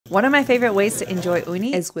One of my favorite ways to enjoy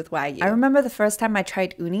uni is with Wagyu. I remember the first time I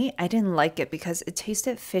tried uni, I didn't like it because it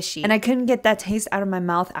tasted fishy and I couldn't get that taste out of my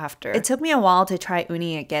mouth after. It took me a while to try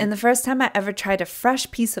uni again, and the first time I ever tried a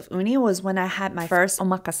fresh piece of uni was when I had my first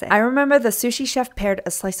omakase. I remember the sushi chef paired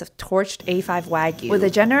a slice of torched A5 Wagyu with a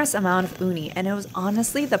generous amount of uni, and it was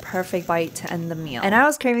honestly the perfect bite to end the meal. And I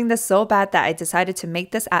was craving this so bad that I decided to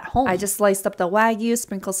make this at home. I just sliced up the Wagyu,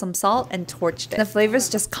 sprinkled some salt, and torched it. The flavors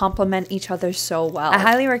just complement each other so well. I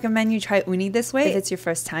highly recommend you try uni this way if it's your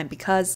first time because